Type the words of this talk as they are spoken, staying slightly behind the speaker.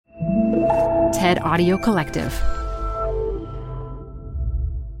TED Audio Collective.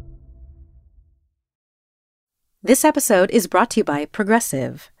 This episode is brought to you by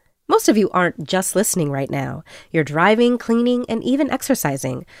Progressive. Most of you aren't just listening right now. You're driving, cleaning, and even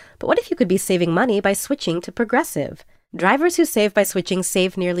exercising. But what if you could be saving money by switching to Progressive? Drivers who save by switching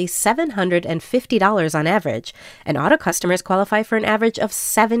save nearly $750 on average, and auto customers qualify for an average of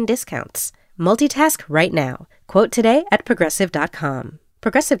 7 discounts. Multitask right now. Quote today at Progressive.com.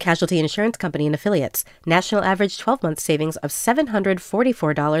 Progressive Casualty Insurance Company and Affiliates. National average 12-month savings of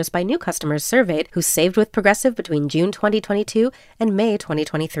 $744 by new customers surveyed who saved with Progressive between June 2022 and May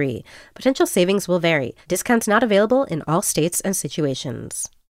 2023. Potential savings will vary. Discounts not available in all states and situations.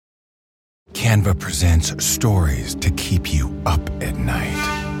 Canva presents stories to keep you up at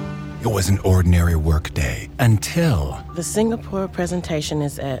night. It was an ordinary workday until... The Singapore presentation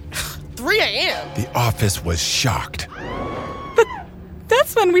is at 3 a.m. The office was shocked.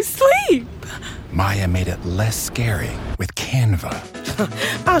 That's when we sleep. Maya made it less scary with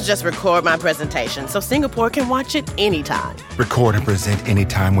Canva. I'll just record my presentation so Singapore can watch it anytime. Record and present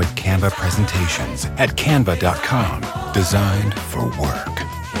anytime with Canva presentations at canva.com. Designed for work.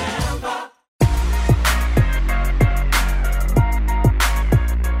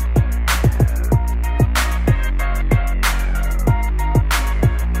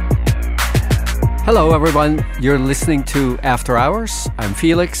 Hello, everyone. You're listening to After Hours. I'm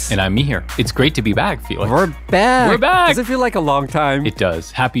Felix. And I'm Mihir. It's great to be back, Felix. We're back. We're back. Does it feel like a long time? It does.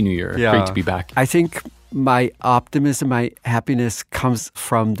 Happy New Year. Yeah. Great to be back. I think my optimism, my happiness comes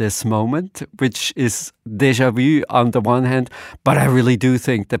from this moment, which is déjà vu on the one hand, but I really do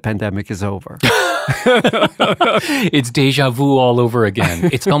think the pandemic is over. It's déjà vu all over again.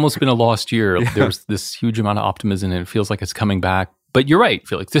 It's almost been a lost year. Yeah. There's this huge amount of optimism, and it feels like it's coming back. But you're right,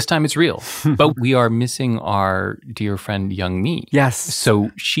 Felix. This time it's real. But we are missing our dear friend Young Mi. Yes.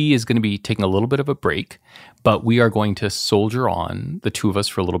 So she is going to be taking a little bit of a break, but we are going to soldier on, the two of us,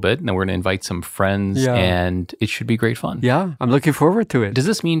 for a little bit. And then we're going to invite some friends, and it should be great fun. Yeah, I'm looking forward to it. Does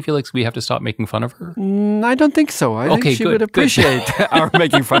this mean, Felix, we have to stop making fun of her? I don't think so. I think she would appreciate our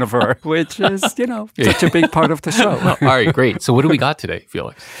making fun of her, which is, such a big part of the show. All right, great. So what do we got today,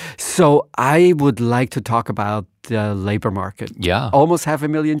 Felix? So I would like to talk about the labor market. Yeah. Almost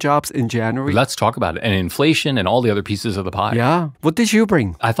 500,000 jobs in January. Let's talk about it. And inflation and all the other pieces of the pie. Yeah. What did you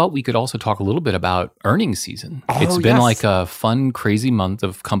bring? I thought we could also talk a little bit about earnings season. It's been like a fun, crazy month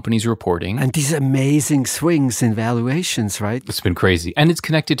of companies reporting. And these amazing swings in valuations, right? It's been crazy. And it's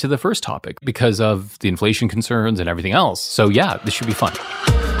connected to the first topic because of the inflation concerns and everything else. So yeah, this should be fun.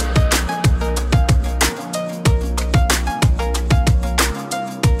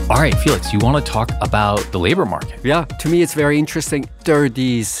 All right, Felix, you want to talk about the labor market? Yeah, to me, it's very interesting. There are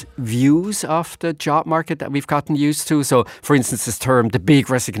these views of the job market that we've gotten used to. So, for instance, this term, the big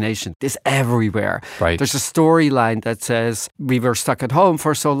resignation, is everywhere. Right. There's a storyline that says we were stuck at home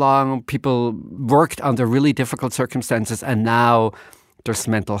for so long, people worked under really difficult circumstances, and now there's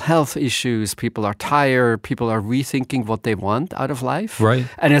mental health issues, people are tired, people are rethinking what they want out of life. Right.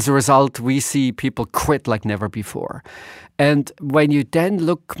 And as a result, we see people quit like never before. And when you then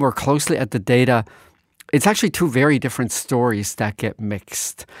look more closely at the data, it's actually two very different stories that get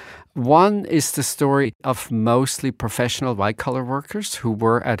mixed. One is the story of mostly professional white-collar workers who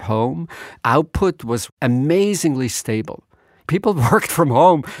were at home. Output was amazingly stable. People worked from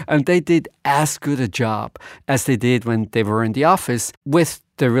home and they did as good a job as they did when they were in the office, with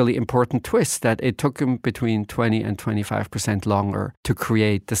the really important twist that it took them between 20 and 25% longer to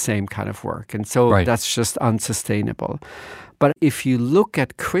create the same kind of work. And so that's just unsustainable. But if you look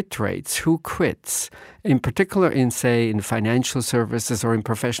at quit rates, who quits, in particular in, say, in financial services or in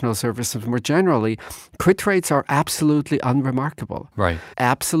professional services more generally, quit rates are absolutely unremarkable. Right.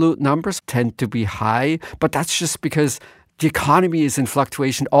 Absolute numbers tend to be high, but that's just because the economy is in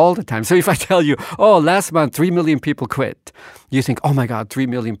fluctuation all the time. So if I tell you, last month 3 million people quit, you think, oh my God, 3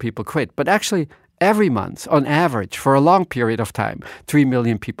 million people quit. But actually, every month, on average, for a long period of time, 3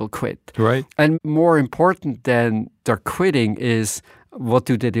 million people quit. Right. And more important than their quitting is, what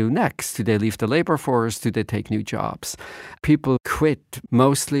do they do next? Do they leave the labor force? Do they take new jobs? People quit,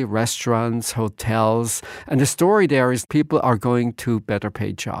 mostly restaurants, hotels. And the story there is people are going to better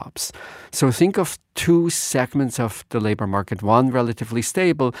paid jobs. So think of two segments of the labor market. One, relatively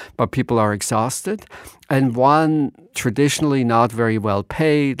stable, but people are exhausted. And one traditionally not very well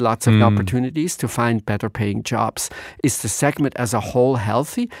paid, lots of opportunities to find better paying jobs. Is the segment as a whole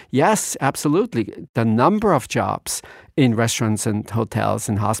healthy? Yes, absolutely. The number of jobs in restaurants and hotels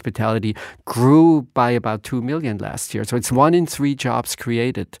and hospitality grew by about 2 million last year. So it's 1 in 3 jobs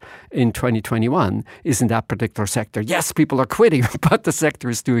created in 2021 is in that particular sector. Yes, people are quitting, but the sector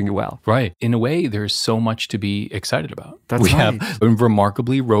is doing well. Right. In a way, there's so much to be excited about. That's we right. have a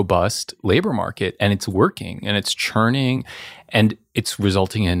remarkably robust labor market, and it's working, and it's churning, and it's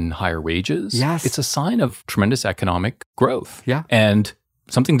resulting in higher wages. Yes. It's a sign of tremendous economic growth. Yeah. And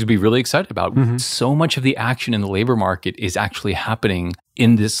something to be really excited about. So much of the action in the labor market is actually happening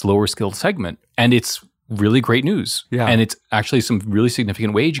in this lower skilled segment. And it's really great news. Yeah. And it's actually some really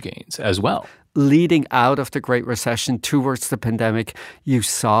significant wage gains as well. Leading out of the Great Recession towards the pandemic, you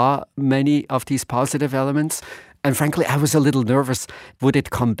saw many of these positive elements. And frankly, I was a little nervous. Would it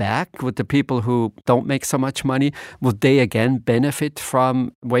come back? Would the people who don't make so much money, would they again benefit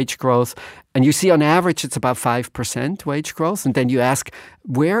from wage growth? And you see on average, it's about 5% wage growth. And then you ask,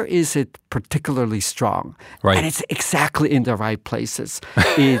 where is it particularly strong? Right. And it's exactly in the right places.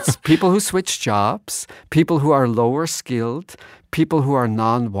 It's people who switch jobs, people who are lower skilled, people who are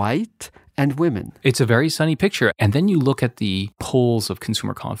non-white, and women. It's a very sunny picture. And then you look at the polls of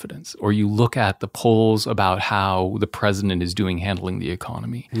consumer confidence, or you look at the polls about how the president is doing handling the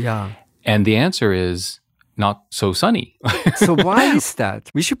economy. Yeah. And the answer is not so sunny. So why is that?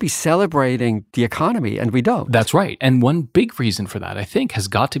 We should be celebrating the economy, and we don't. That's right. And one big reason for that, I think, has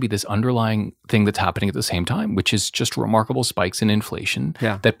got to be this underlying thing that's happening at the same time, which is just remarkable spikes in inflation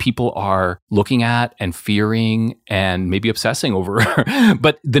that people are looking at and fearing and maybe obsessing over.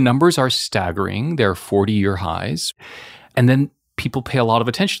 But the numbers are staggering. They're 40-year highs. And then people pay a lot of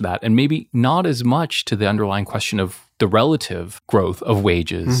attention to that, and maybe not as much to the underlying question of the relative growth of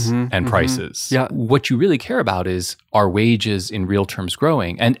wages and prices. Yeah. What you really care about is, are wages in real terms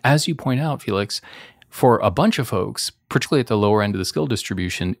growing? And as you point out, Felix, for a bunch of folks, particularly at the lower end of the skill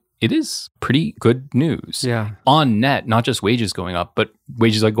distribution, it is pretty good news. Yeah. On net, not just wages going up, but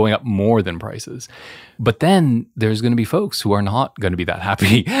wages are going up more than prices. But then there's going to be folks who are not going to be that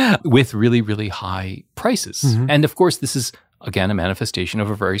happy with really, really high prices. And of course, this is again, a manifestation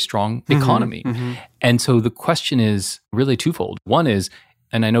of a very strong economy. And so the question is really twofold. One is,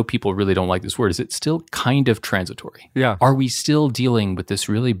 and I know people really don't like this word, is it still kind of transitory? Yeah. Are we still dealing with this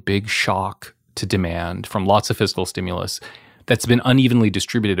really big shock to demand from lots of fiscal stimulus that's been unevenly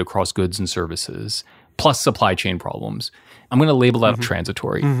distributed across goods and services, plus supply chain problems? I'm going to label that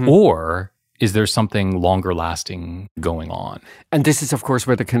transitory. Or is there something longer lasting going on? And this is, of course,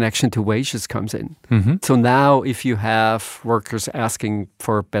 where the connection to wages comes in. So now if you have workers asking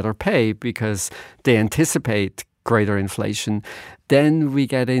for better pay because they anticipate greater inflation, then we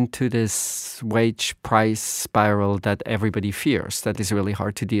get into this wage price spiral that everybody fears that is really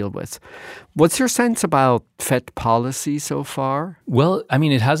hard to deal with. What's your sense about Fed policy so far? Well, I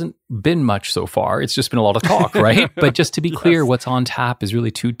mean, it hasn't been much so far. It's just been a lot of talk, right? But just to be clear, what's on tap is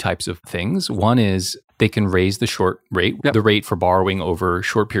really two types of things. One is they can raise the short rate, the rate for borrowing over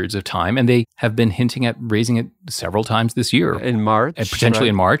short periods of time. And they have been hinting at raising it several times this year. In March. And potentially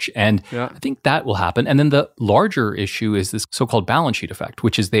in March. And I think that will happen. And then the larger issue is this so-called balance sheet effect,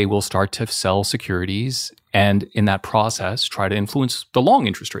 which is they will start to sell securities and in that process try to influence the long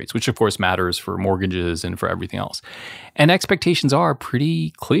interest rates, which of course matters for mortgages and for everything else. And expectations are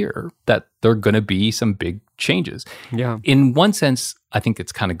pretty clear that there are going to be some big changes. Yeah. In one sense, I think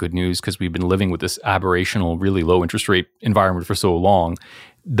it's kind of good news because we've been living with this aberrational, really low interest rate environment for so long.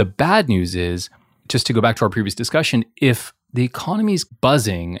 The bad news is, just to go back to our previous discussion, if the economy's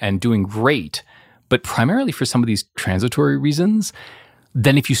buzzing and doing great, but primarily for some of these transitory reasons,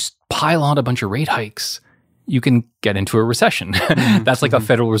 then if you pile on a bunch of rate hikes, you can get into a recession. That's like a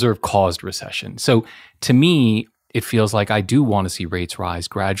Federal Reserve caused recession. So to me, it feels like I do want to see rates rise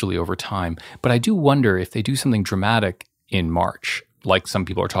gradually over time. But I do wonder if they do something dramatic in March, like some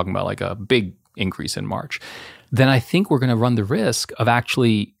people are talking about, like a big increase in March, then I think we're going to run the risk of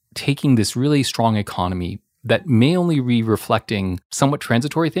actually taking this really strong economy that may only be reflecting somewhat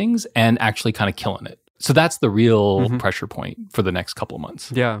transitory things and actually kind of killing it. So that's the real pressure point for the next couple of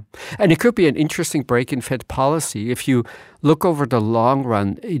months. Yeah. And it could be an interesting break in Fed policy. If you look over the long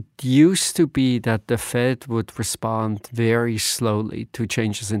run, it used to be that the Fed would respond very slowly to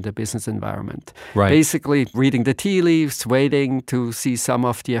changes in the business environment. Right. Basically reading the tea leaves, waiting to see some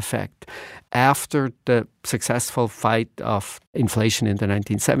of the effect. After the successful fight of inflation in the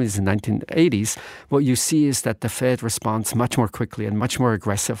 1970s and 1980s, what you see is that the Fed responds much more quickly and much more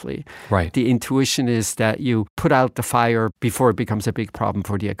aggressively. Right. The intuition is that you put out the fire before it becomes a big problem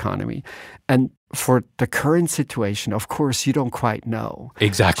for the economy. And for the current situation, of course, you don't quite know.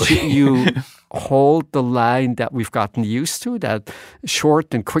 Exactly. Should you hold the line that we've gotten used to, that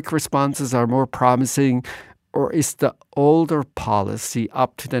short and quick responses are more promising? Or is the older policy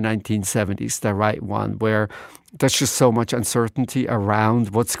up to the 1970s the right one, where there's just so much uncertainty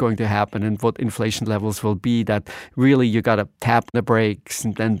around what's going to happen and what inflation levels will be that really you got to tap the brakes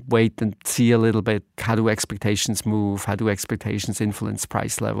and then wait and see a little bit. How do expectations move? How do expectations influence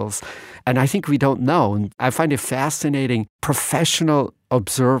price levels? And I think we don't know. And I find it fascinating. Professional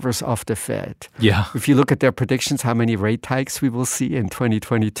observers of the Fed. Yeah. If you look at their predictions, how many rate hikes we will see in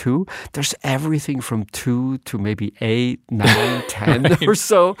 2022, there's everything from 2 to maybe 8, 9, 10 right. or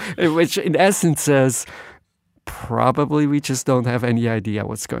so, which in essence says probably we just don't have any idea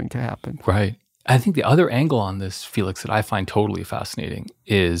what's going to happen. Right. I think the other angle on this, Felix, that I find totally fascinating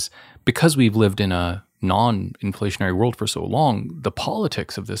is because we've lived in a non-inflationary world for so long, the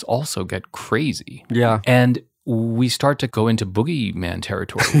politics of this also get crazy. Yeah. And we start to go into boogeyman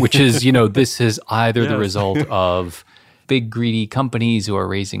territory, which is, this is either the result of big greedy companies who are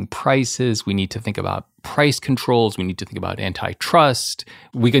raising prices. We need to think about price controls. We need to think about antitrust.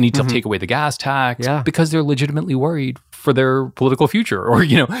 We need to take away the gas tax because they're legitimately worried for their political future, or,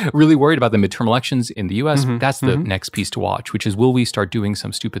 really worried about the midterm elections in the US. That's the next piece to watch, which is, will we start doing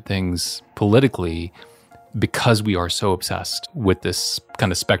some stupid things politically because we are so obsessed with this kind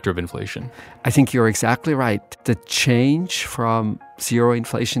of specter of inflation? I think you're exactly right. The change from zero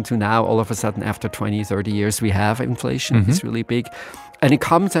inflation to now, all of a sudden, after 20, 30 years, we have inflation. It's really big. And it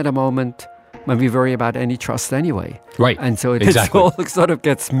comes at a moment when we worry about antrust anyway. Right. And so it all sort of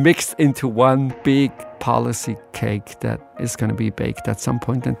gets mixed into one big policy cake that is going to be baked at some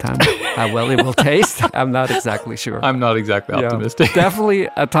point in time. How well it will taste, I'm not exactly sure. I'm not exactly optimistic. Definitely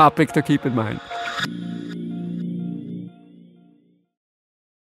a topic to keep in mind.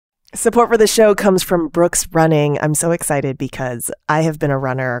 Support for the show comes from Brooks Running. I'm so excited because I have been a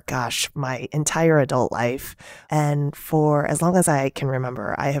runner, my entire adult life. And for as long as I can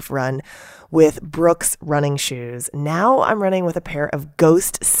remember, I have run with Brooks running shoes. Now I'm running with a pair of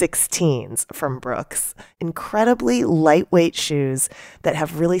Ghost 16s from Brooks. Incredibly lightweight shoes that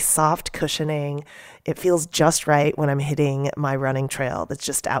have really soft cushioning. It feels just right when I'm hitting my running trail that's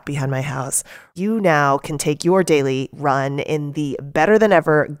just out behind my house. You now can take your daily run in the better than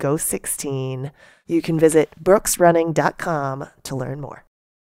ever Ghost 16. You can visit brooksrunning.com to learn more.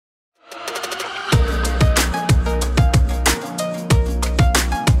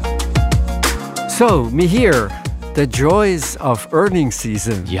 So, Mihir, the joys of earnings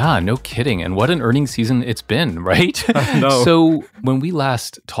season. Yeah, no kidding. And what an earnings season it's been, right? No. So when we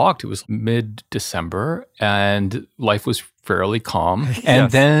last talked, it was mid-December and life was fairly calm.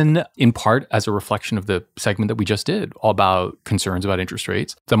 And then in part as a reflection of the segment that we just did, all about concerns about interest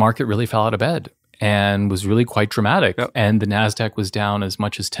rates, the market really fell out of bed and was really quite dramatic. Yep. And the NASDAQ was down as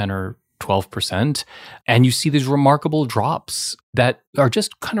much as 10 or 12%. And you see these remarkable drops that are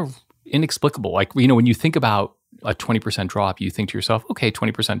just kind of inexplicable. Like, when you think about a 20% drop, you think to yourself, okay,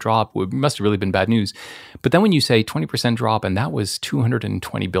 20% drop must have really been bad news. But then when you say 20% drop, and that was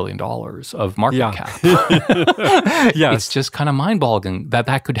 $220 billion of market cap, it's just kind of mind-boggling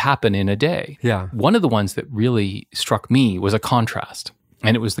that could happen in a day. Yeah. One of the ones that really struck me was a contrast.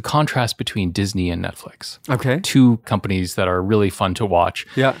 And it was the contrast between Disney and Netflix. Okay. Two companies that are really fun to watch.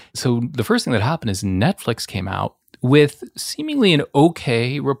 Yeah. So the first thing that happened is Netflix came out with seemingly an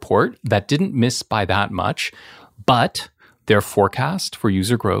okay report that didn't miss by that much, but their forecast for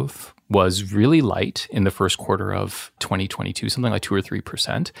user growth was really light in the first quarter of 2022, something like 2 or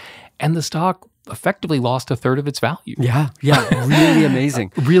 3%, and the stock effectively lost a third of its value. Yeah, really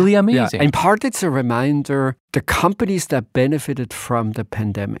amazing. Really amazing. Yeah. In part, it's a reminder, the companies that benefited from the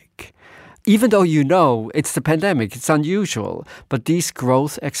pandemic, even though it's the pandemic, it's unusual, but these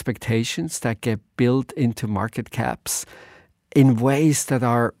growth expectations that get built into market caps in ways that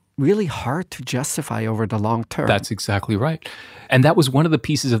are really hard to justify over the long term. That's exactly right. And that was one of the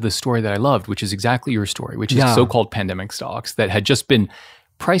pieces of the story that I loved, which is exactly your story, which is so-called pandemic stocks that had just been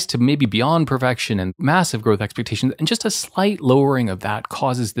priced to maybe beyond perfection and massive growth expectations, and just a slight lowering of that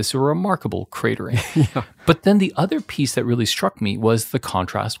causes this remarkable cratering. But then the other piece that really struck me was the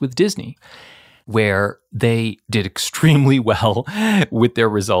contrast with Disney, where they did extremely well with their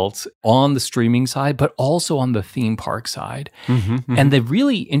results on the streaming side, but also on the theme park side. And the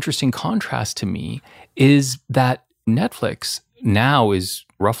really interesting contrast to me is that Netflix now is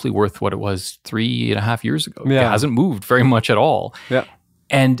roughly worth what it was 3.5 years ago. It hasn't moved very much at all.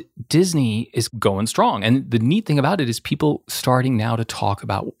 And Disney is going strong. And the neat thing about it is people starting now to talk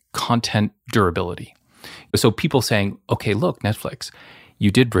about content durability. So people saying, okay, look, Netflix,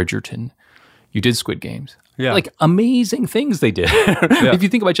 you did Bridgerton. You did Squid Games. Yeah. Like amazing things they did. If you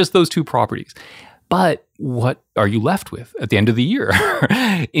think about just those two properties. But what are you left with at the end of the year?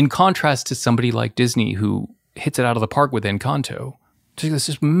 In contrast to somebody like Disney who hits it out of the park with Encanto. This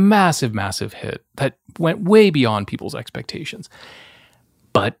is massive, massive hit that went way beyond people's expectations.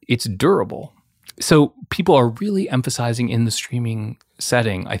 But it's durable. So people are really emphasizing in the streaming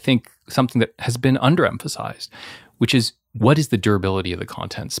setting, I think, something that has been underemphasized, which is what is the durability of the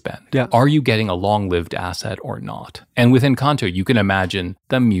content spend? Yeah. Are you getting a long-lived asset or not? And with Encanto, you can imagine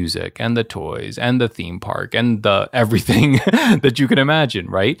the music and the toys and the theme park and the everything that you can imagine,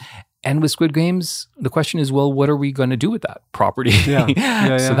 right? And with Squid Games, the question is, well, what are we going to do with that property?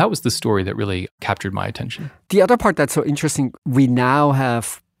 Yeah. So that was the story that really captured my attention. The other part that's so interesting, we now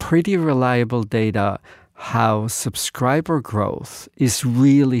have pretty reliable data how subscriber growth is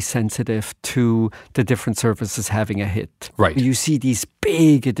really sensitive to the different services having a hit. Right. You see these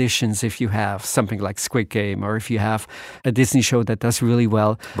big additions if you have something like Squid Game or if you have a Disney show that does really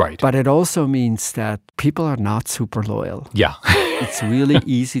well. Right. But it also means that people are not super loyal. Yeah. It's really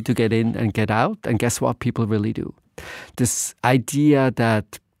easy to get in and get out. And guess what? People really do. This idea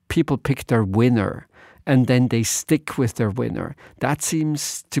that people pick their winner and then they stick with their winner, that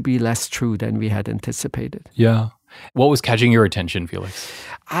seems to be less true than we had anticipated. Yeah. What was catching your attention, Felix?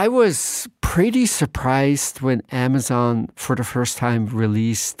 I was pretty surprised when Amazon, for the first time,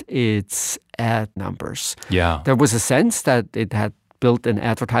 released its ad numbers. Yeah. There was a sense that it had built an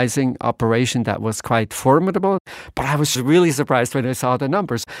advertising operation that was quite formidable. But I was really surprised when I saw the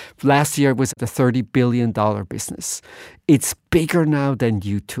numbers. Last year was the $30 billion business. It's bigger now than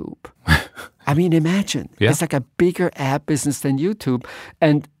YouTube. I mean, imagine. Yeah. It's like a bigger ad business than YouTube.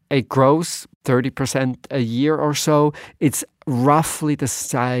 And it grows 30% a year or so. It's roughly the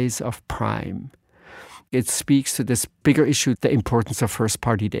size of Prime. It speaks to this bigger issue, the importance of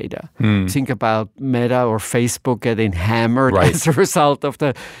first-party data. Think about Meta or Facebook getting hammered as a result of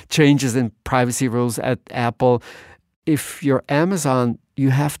the changes in privacy rules at Apple. If you're Amazon, you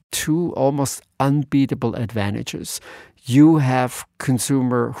have two almost unbeatable advantages. You have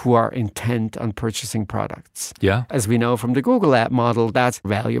consumer who are intent on purchasing products. Yeah. As we know from the Google Ad model, that's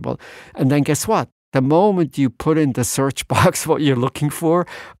valuable. And then guess what? The moment you put in the search box what you're looking for,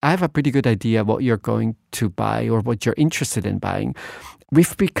 I have a pretty good idea what you're going to buy or what you're interested in buying.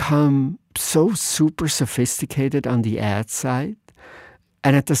 We've become so super sophisticated on the ad side.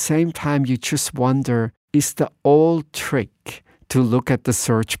 And at the same time, you just wonder, is the old trick to look at the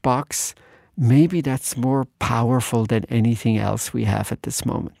search box? Maybe that's more powerful than anything else we have at this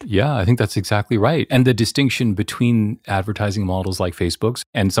moment. Yeah, I think that's exactly right. And the distinction between advertising models like Facebook's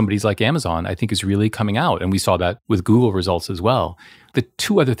and somebody's like Amazon, I think is really coming out. And we saw that with Google results as well. The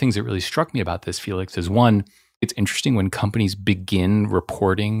two other things that really struck me about this, Felix, is one, it's interesting when companies begin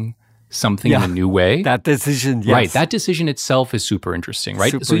reporting something in a new way. That decision, yes. Right. That decision itself is super interesting,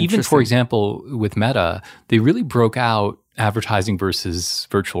 right? Super so even, interesting. for example, with Meta, they really broke out advertising versus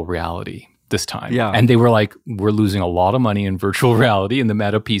virtual reality this time. Yeah. And they were like, we're losing a lot of money in virtual reality in the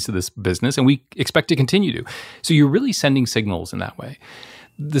Meta piece of this business, and we expect to continue to. So you're really sending signals in that way.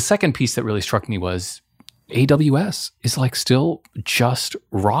 The second piece that really struck me was AWS is like still just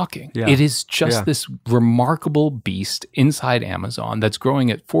rocking. Yeah. It is just this remarkable beast inside Amazon that's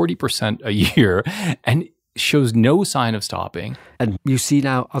growing at 40% a year and shows no sign of stopping. And you see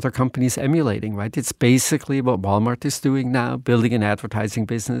now other companies emulating, right? It's basically what Walmart is doing now, building an advertising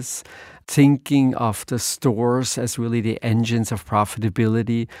business, thinking of the stores as really the engines of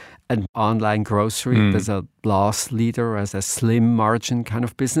profitability, and online grocery as a loss leader, as a slim margin kind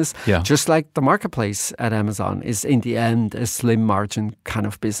of business. Yeah. Just like the marketplace at Amazon is in the end a slim margin kind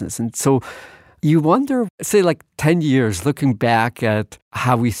of business. And so you wonder, say like 10 years, looking back at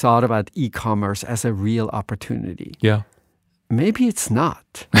how we thought about e-commerce as a real opportunity. Yeah. Maybe it's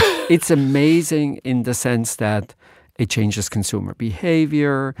not. It's amazing in the sense that it changes consumer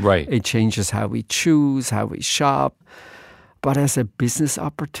behavior. Right. It changes how we choose, how we shop. But as a business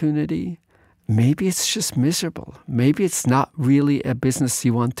opportunity, maybe it's just miserable. Maybe it's not really a business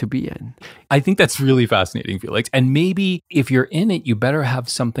you want to be in. I think that's really fascinating, Felix. And maybe if you're in it, you better have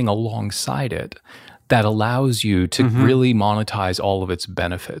something alongside it that allows you to really monetize all of its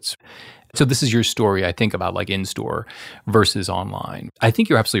benefits. So this is your story, I think, about like in-store versus online. I think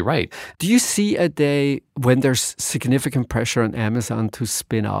you're absolutely right. Do you see a day when there's significant pressure on Amazon to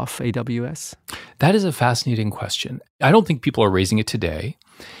spin off AWS? That is a fascinating question. I don't think people are raising it today.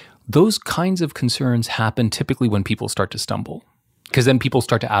 Those kinds of concerns happen typically when people start to stumble, because then people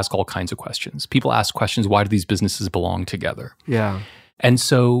start to ask all kinds of questions. People ask questions, why do these businesses belong together? Yeah. And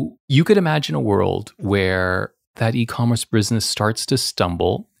so you could imagine a world where that e-commerce business starts to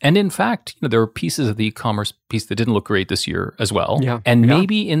stumble. And in fact, there are pieces of the e-commerce piece that didn't look great this year as well. Yeah. And Yeah.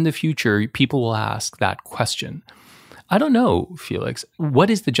 maybe in the future, people will ask that question. I don't know, Felix. What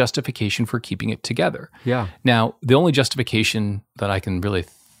is the justification for keeping it together? Yeah. Now, the only justification that I can really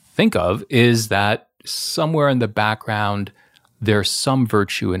think of is that somewhere in the background, there's some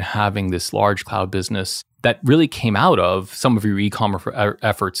virtue in having this large cloud business that really came out of some of your e-commerce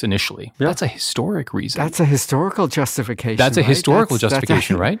efforts initially. Yeah. That's a historic reason. That's a historical justification. That's a right? historical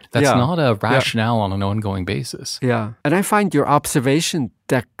justification, right? That's Yeah. not a rationale on an ongoing basis. Yeah. And I find your observation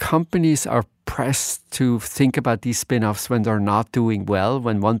that companies are pressed to think about these spin-offs when they're not doing well,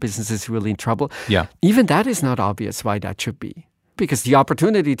 when one business is really in trouble. Yeah. Even that is not obvious why that should be. Because the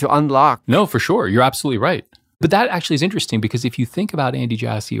opportunity to unlock. No, for sure. You're absolutely right. But that actually is interesting because if you think about Andy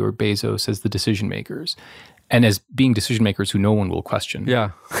Jassy or Bezos as the decision makers and as being decision makers who no one will question,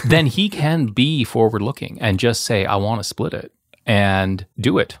 Yeah. then he can be forward looking and just say, I want to split it and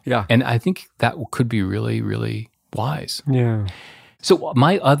do it. Yeah. And I think that could be really, really wise. Yeah. So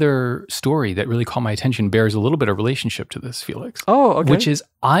my other story that really caught my attention bears a little bit of relationship to this, Felix. Oh, okay. Which is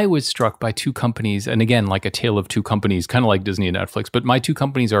I was struck by two companies, and again, like a tale of two companies, kind of like Disney and Netflix, but my two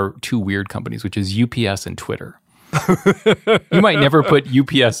companies are two weird companies, which is UPS and Twitter. You might never put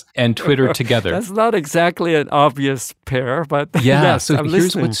UPS and Twitter together. That's not exactly an obvious pair, but Yeah, yes, so I'm here's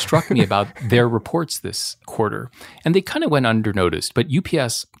listening. what struck me about their reports this quarter. And they kind of went undernoticed, but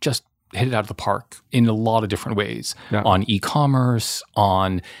UPS just hit it out of the park in a lot of different ways Yeah. on e-commerce,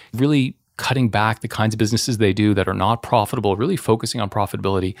 on really cutting back the kinds of businesses they do that are not profitable, really focusing on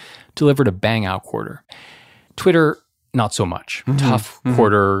profitability, delivered a bang out quarter. Twitter, not so much. Tough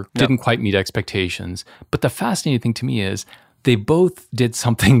quarter, didn't quite meet expectations. But the fascinating thing to me is they both did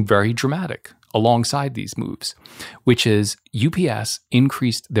something very dramatic alongside these moves, which is UPS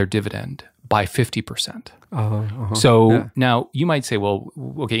increased their dividend by 50%. So now you might say, well,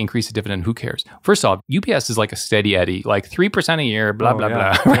 okay, increase the dividend, who cares? First off, UPS is like a steady Eddie, like 3% a year, blah, blah,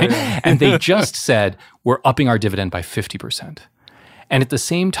 yeah. blah, right? And they just said, we're upping our dividend by 50%. And at the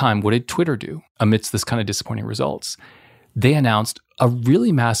same time, what did Twitter do amidst this kind of disappointing results? They announced a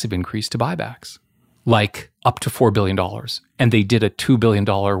really massive increase to buybacks, like up to $4 billion. And they did a $2 billion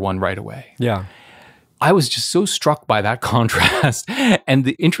one right away. Yeah. I was just so struck by that contrast and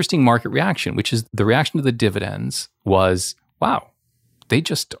the interesting market reaction, which is the reaction to the dividends was, wow, they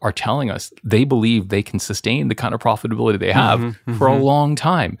just are telling us they believe they can sustain the kind of profitability they have for a long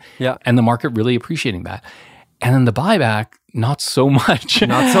time. Yeah. And the market really appreciating that. And then the buyback, not so much.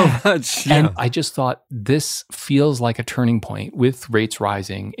 Not so much. Yeah. And I just thought this feels like a turning point with rates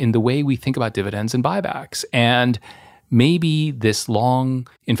rising in the way we think about dividends and buybacks. And maybe this long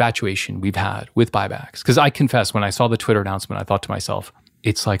infatuation we've had with buybacks. Because I confess, when I saw the Twitter announcement, I thought to myself,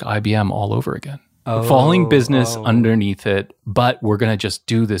 it's like IBM all over again. Falling business underneath it, but we're going to just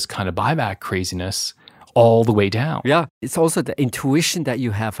do this kind of buyback craziness all the way down. Yeah, it's also the intuition that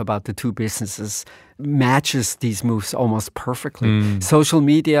you have about the two businesses matches these moves almost perfectly. Social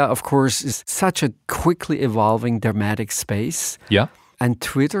media, of course, is such a quickly evolving, dramatic space. Yeah. And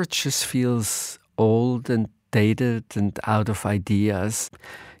Twitter just feels old and dated and out of ideas.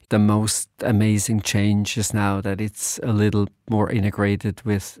 The most amazing change is now that it's a little more integrated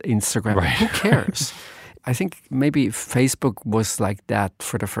with Instagram. Right. Who cares? I think maybe Facebook was like that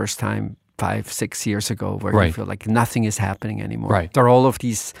for the first time 5-6 years ago, where you Right. feel like nothing is happening anymore. Right. There are all of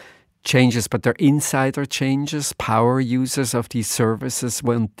these changes, but they're insider changes. Power users of these services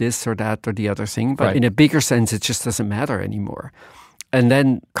want this or that or the other thing. But Right. in a bigger sense, it just doesn't matter anymore. And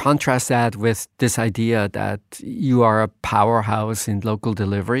then contrast that with this idea that you are a powerhouse in local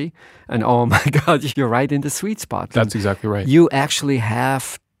delivery. And oh my God, you're right in the sweet spot. That's exactly right. You actually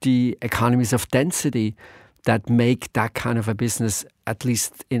have the economies of density that make that kind of a business, at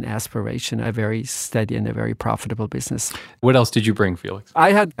least in aspiration, a very steady and a very profitable business. What else did you bring, Felix?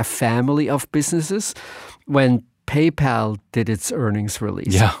 I had a family of businesses. When PayPal did its earnings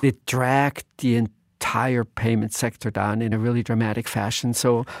release, Yeah. it dragged the entire payment sector down in a really dramatic fashion.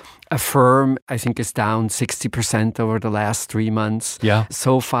 So Affirm, I think, is down 60% over the last 3 months. Yeah.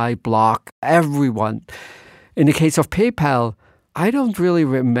 SoFi, Block, everyone. In the case of PayPal, I don't really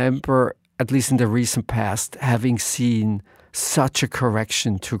remember, at least in the recent past, having seen such a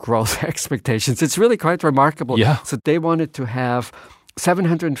correction to growth expectations. It's really quite remarkable. Yeah. So they wanted to have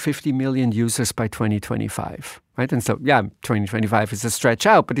 750 million users by 2025, right? And so, yeah, 2025 is a stretch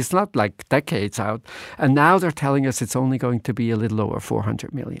out, but it's not like decades out. And now they're telling us it's only going to be a little over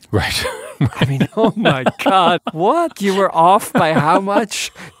 400 million. Right. I mean, oh my God, what? You were off by how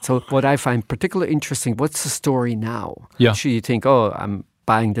much? So what I find particularly interesting, what's the story now? Yeah. Sure, you think, oh, I'm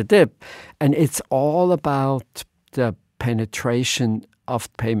buying the dip. And it's all about the penetration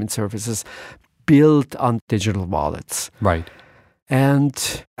of payment services built on digital wallets. Right.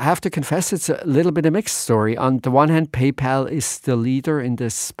 And I have to confess, it's a little bit a mixed story. On the one hand, PayPal is the leader in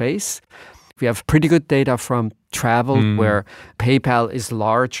this space. We have pretty good data from travel where PayPal is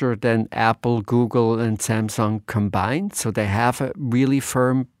larger than Apple, Google, and Samsung combined. So they have a really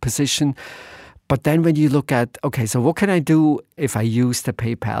firm position. But then when you look at, okay, so what can I do if I use the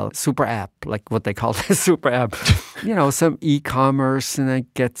PayPal super app, like what they call the super app? Some e-commerce and I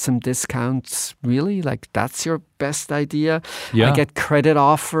get some discounts. Really? Like that's your best idea? Yeah. I get credit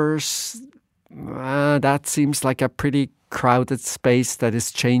offers. That seems like a pretty crowded space that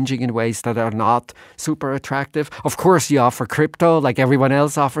is changing in ways that are not super attractive. Of course, you offer crypto like everyone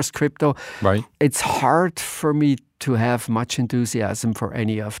else offers crypto. Right. It's hard for me to have much enthusiasm for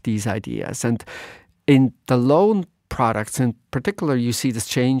any of these ideas. And in the loan products in particular, you see this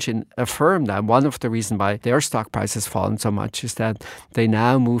change in Affirm now. One of the reasons why their stock price has fallen so much is that they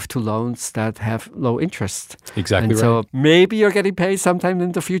now move to loans that have low interest. Exactly and right. So maybe you're getting paid sometime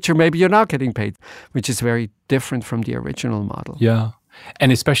in the future, maybe you're not getting paid, which is very different from the original model. Yeah.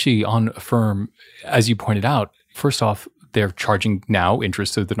 And especially on Affirm, as you pointed out, first off, they're charging now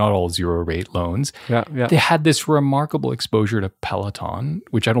interest, so they're not all zero rate loans. Yeah. They had this remarkable exposure to Peloton,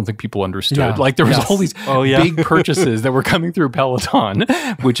 which I don't think people understood. Yeah. Like there was all these big purchases that were coming through Peloton,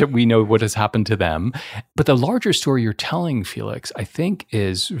 which we know what has happened to them. But the larger story you're telling, Felix, I think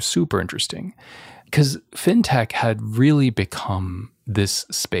is super interesting because fintech had really become this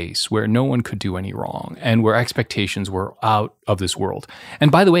space where no one could do any wrong and where expectations were out of this world.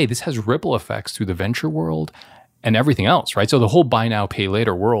 And by the way, this has ripple effects through the venture world and everything else, right? So the whole buy now, pay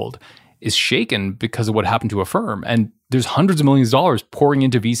later world is shaken because of what happened to Affirm. And there's hundreds of millions of dollars pouring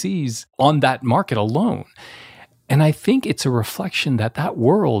into VCs on that market alone. And I think it's a reflection that that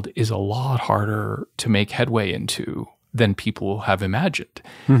world is a lot harder to make headway into than people have imagined.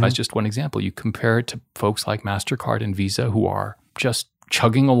 That's just one example. You compare it to folks like MasterCard and Visa who are just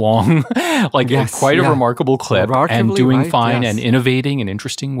chugging along like at quite a remarkable clip and doing fine and innovating in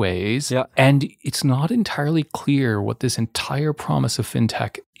interesting ways. Yeah. And it's not entirely clear what this entire promise of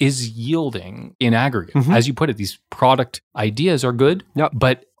fintech is yielding in aggregate. As you put it, these product ideas are good,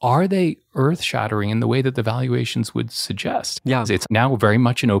 but are they earth-shattering in the way that the valuations would suggest? Yeah. It's now very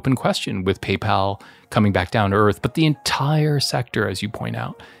much an open question with PayPal coming back down to earth, but the entire sector, as you point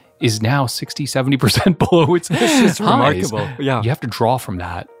out, is now 60, 70% below its highs. Remarkable. Yeah. You have to draw from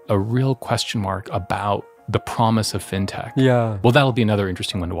that a real question mark about the promise of fintech. Yeah. Well, that'll be another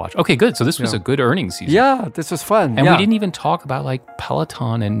interesting one to watch. Okay, good. So this was a good earnings season. Yeah, this was fun. And we didn't even talk about like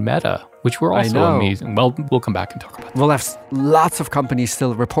Peloton and Meta, which were also amazing. Well, we'll come back and talk about that. We'll have lots of companies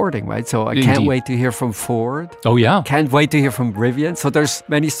still reporting, right? So I can't wait to hear from Ford. Oh, yeah. Can't wait to hear from Rivian. So there's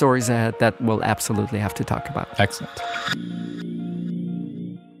many stories ahead that we'll absolutely have to talk about. Excellent.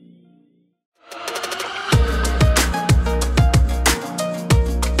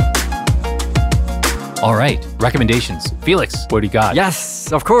 All right, recommendations. Felix, what do you got?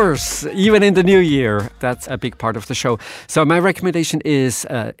 Yes, of course. Even in the new year, that's a big part of the show. So my recommendation is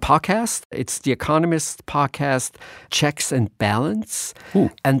a podcast. It's The Economist podcast, Checks and Balance. Ooh.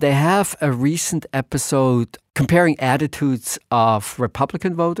 And they have a recent episode comparing attitudes of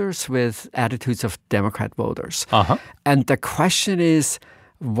Republican voters with attitudes of Democrat voters. And the question is,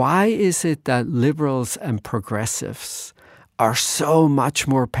 why is it that liberals and progressives are so much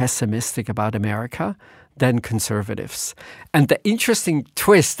more pessimistic about America than conservatives? And the interesting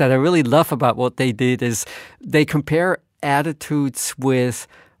twist that I really love about what they did is they compare attitudes with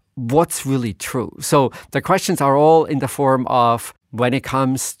what's really true. So the questions are all in the form of when it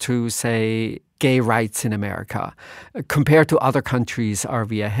comes to, say, gay rights in America. Compared to other countries, are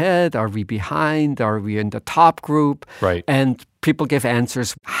we ahead? Are we behind? Are we in the top group? Right. And people give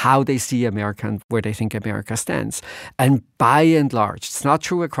answers how they see America and where they think America stands. And by and large, it's not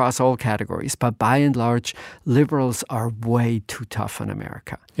true across all categories, but by and large, liberals are way too tough on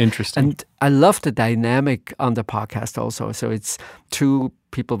America. Interesting. And I love the dynamic on the podcast also. So it's two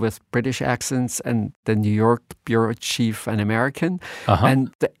people with British accents and the New York bureau chief, an American.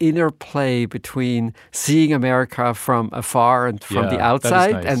 And the interplay between seeing America from afar and from the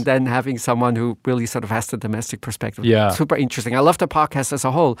outside and then having someone who really sort of has the domestic perspective. Super interesting. I love the podcast as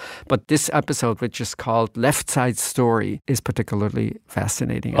a whole, but this episode, which is called Left Side Story, is particularly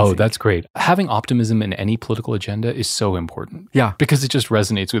fascinating. Oh, that's great. Having optimism in any political agenda is so important. Yeah. Because it just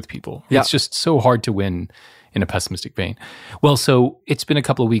resonates with people. Yeah. It's just so hard to win in a pessimistic vein. Well, so it's been a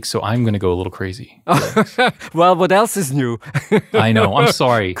couple of weeks, so I'm going to go a little crazy. Well, what else is new? I know. I'm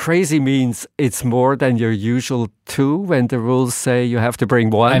sorry. Crazy means it's more than your usual 2 when the rules say you have to bring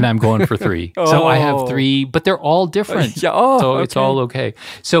 1. And I'm going for 3. So I have 3, but they're all different. Yeah, so it's all okay.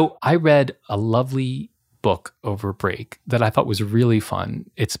 So I read a lovely book over break that I thought was really fun.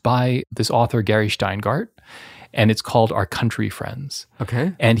 It's by this author, Gary Steingart, and it's called Our Country Friends.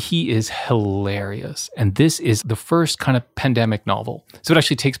 Okay. And he is hilarious. And this is the first kind of pandemic novel. So it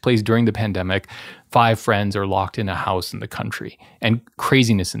actually takes place during the pandemic. 5 friends are locked in a house in the country, and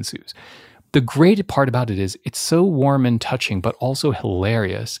craziness ensues. The great part about it is it's so warm and touching, but also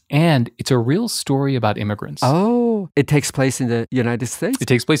hilarious. And it's a real story about immigrants. Oh, it takes place in the United States? It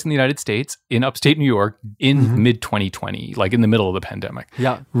takes place in the United States, in upstate New York, in mid-2020, like in the middle of the pandemic.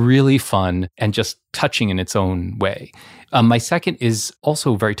 Yeah. Really fun and just touching in its own way. My second is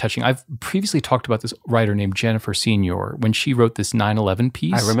also very touching. I've previously talked about this writer named Jennifer Senior when she wrote this 9/11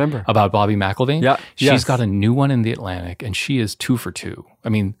 piece. I remember. About Bobby McElvain. Yeah. She's got a new one in The Atlantic, and she is 2 for 2. I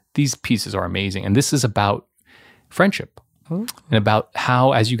mean, these pieces are amazing. And this is about friendship and about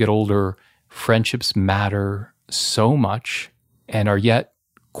how, as you get older, friendships matter so much and are yet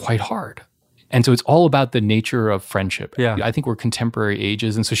quite hard. And so it's all about the nature of friendship. Yeah. I think we're contemporary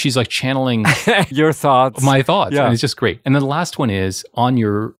ages. And so she's like channeling your thoughts. my thoughts. Yeah. And it's just great. And then the last one is on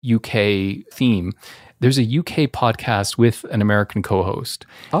your UK theme. There's a UK podcast with an American co-host,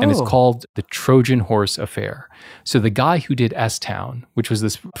 and it's called The Trojan Horse Affair. So the guy who did S-Town, which was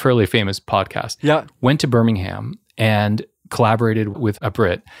this fairly famous podcast, went to Birmingham and collaborated with a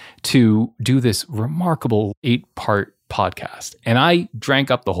Brit to do this remarkable 8-part podcast. And I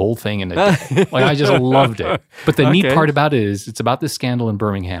drank up the whole thing in a day. Like, I just loved it. But the neat part about it is it's about this scandal in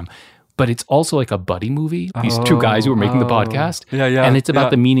Birmingham. But it's also like a buddy movie. These 2 guys who are making the podcast. And it's about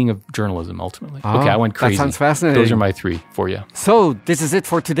the meaning of journalism, ultimately. Okay, I went crazy. That sounds fascinating. Those are my 3 for you. So this is it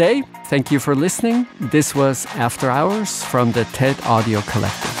for today. Thank you for listening. This was After Hours from the TED Audio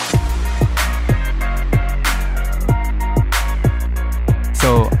Collective.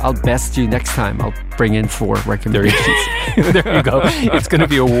 So I'll best you next time. I'll bring in 4 recommendations. There you go. It's going to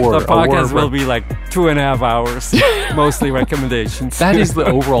be a war. The podcast will be like 2.5 hours, mostly recommendations. That is the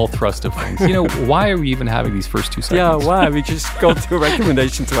overall thrust of things. You know, why are we even having these first 2 segments? Yeah, why? We just go to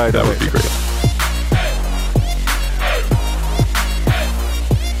recommendations right away. That would be great.